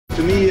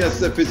to me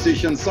as a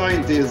physician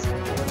scientist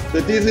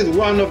that this is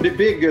one of the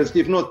biggest,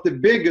 if not the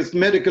biggest,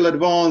 medical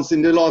advance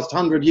in the last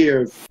 100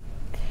 years.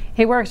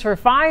 He works for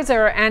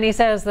Pfizer, and he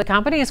says the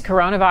company's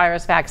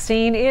coronavirus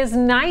vaccine is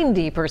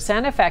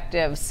 90%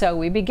 effective. So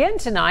we begin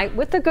tonight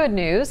with the good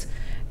news.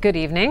 Good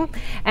evening.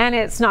 And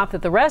it's not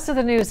that the rest of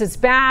the news is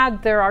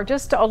bad. There are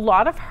just a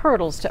lot of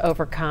hurdles to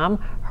overcome.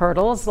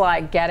 Hurdles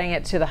like getting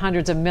it to the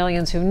hundreds of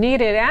millions who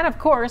need it, and of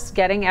course,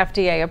 getting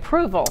FDA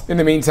approval. In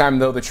the meantime,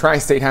 though, the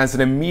tri-state has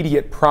an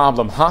immediate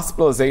problem.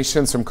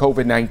 Hospitalizations from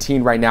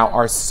COVID-19 right now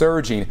are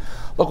surging.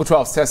 Local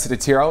 12's Tessa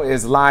DeTiro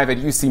is live at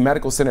UC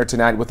Medical Center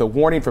tonight with a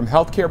warning from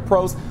healthcare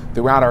pros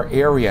throughout our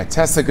area.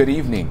 Tessa, good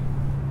evening.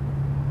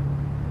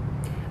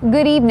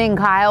 Good evening,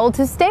 Kyle.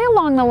 To stay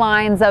along the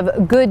lines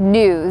of good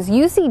news,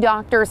 UC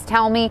doctors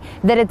tell me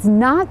that it's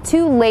not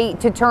too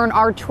late to turn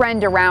our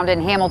trend around in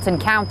Hamilton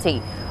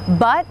County,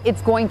 but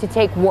it's going to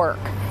take work.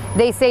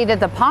 They say that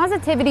the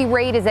positivity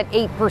rate is at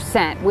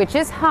 8%, which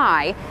is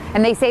high,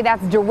 and they say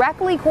that's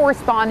directly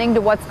corresponding to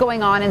what's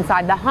going on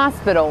inside the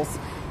hospitals.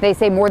 They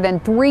say more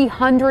than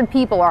 300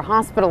 people are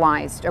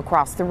hospitalized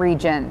across the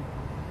region.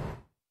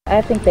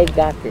 I think they've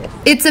got this.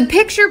 It's a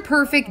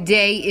picture-perfect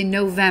day in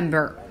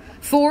November.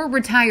 4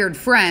 retired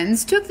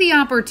friends took the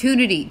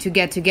opportunity to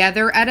get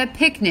together at a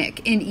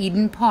picnic in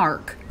Eden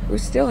Park. We're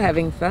still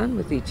having fun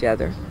with each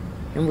other,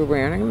 and we're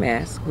wearing a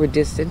mask, we're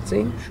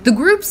distancing. The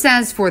group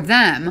says for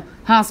them,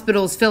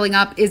 hospitals filling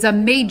up is a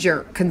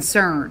major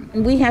concern.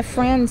 We have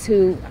friends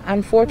who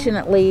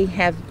unfortunately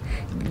have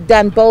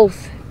done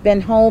both,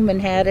 been home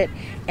and had it,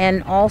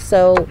 and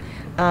also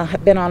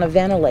have been on a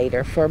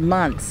ventilator for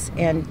months,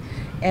 and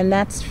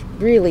that's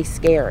really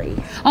scary.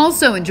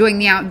 Also enjoying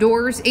the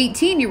outdoors,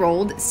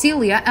 18-year-old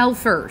Celia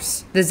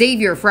Elfers. The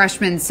Xavier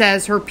freshman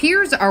says her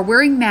peers are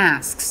wearing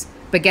masks,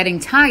 but getting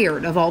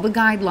tired of all the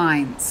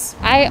guidelines.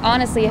 I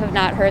honestly have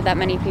not heard that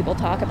many people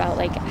talk about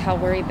how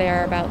worried they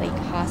are about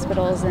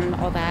hospitals and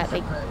all that,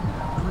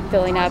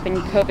 filling up and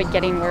COVID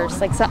getting worse.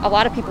 A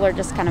lot of people are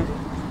just kind of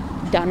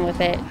done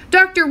with it.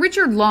 Dr.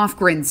 Richard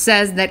Lofgren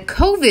says that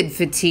COVID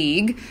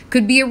fatigue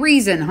could be a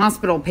reason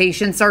hospital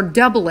patients are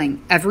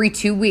doubling every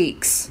 2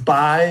 weeks.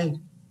 By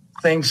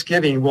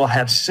Thanksgiving, we'll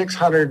have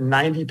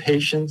 690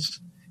 patients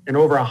and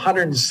over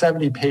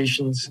 170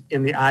 patients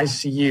in the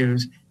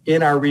ICUs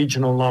in our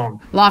region alone.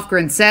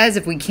 Lofgren says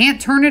if we can't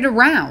turn it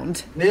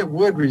around, it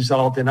would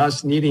result in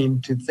us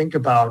needing to think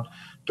about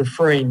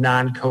deferring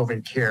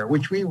non-COVID care,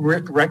 which we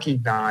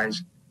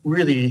recognize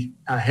really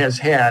has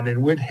had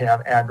and would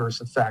have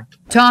adverse effect.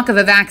 Talk of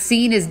a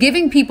vaccine is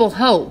giving people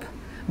hope,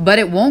 but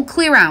it won't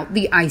clear out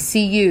the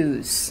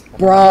ICUs.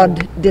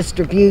 Broad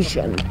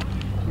distribution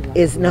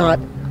is not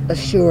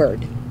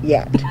assured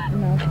yet.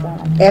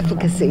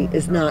 Efficacy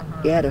is not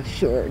yet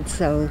assured,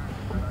 so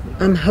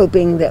I'm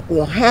hoping that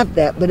we'll have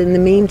that, but in the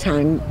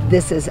meantime,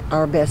 this is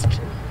our best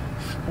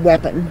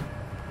weapon.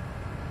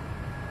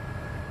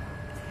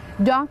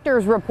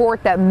 Doctors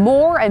report that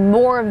more and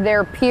more of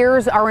their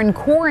peers are in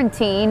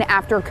quarantine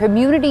after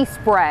community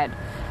spread.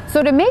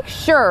 So to make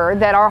sure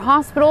that our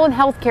hospital and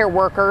healthcare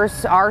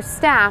workers are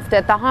staffed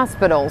at the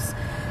hospitals,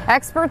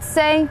 experts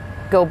say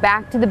go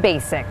back to the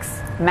basics,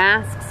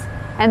 masks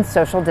and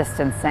social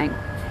distancing.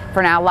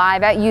 For now,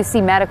 live at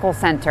UC Medical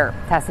Center,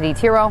 Tessa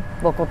DeTiro,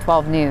 Local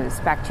 12 News.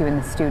 Back to you in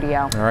the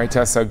studio. All right,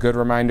 Tessa, good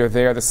reminder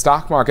there. The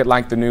stock market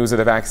liked the news of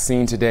the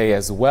vaccine today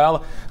as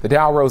well. The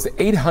Dow rose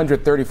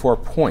 834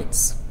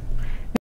 points.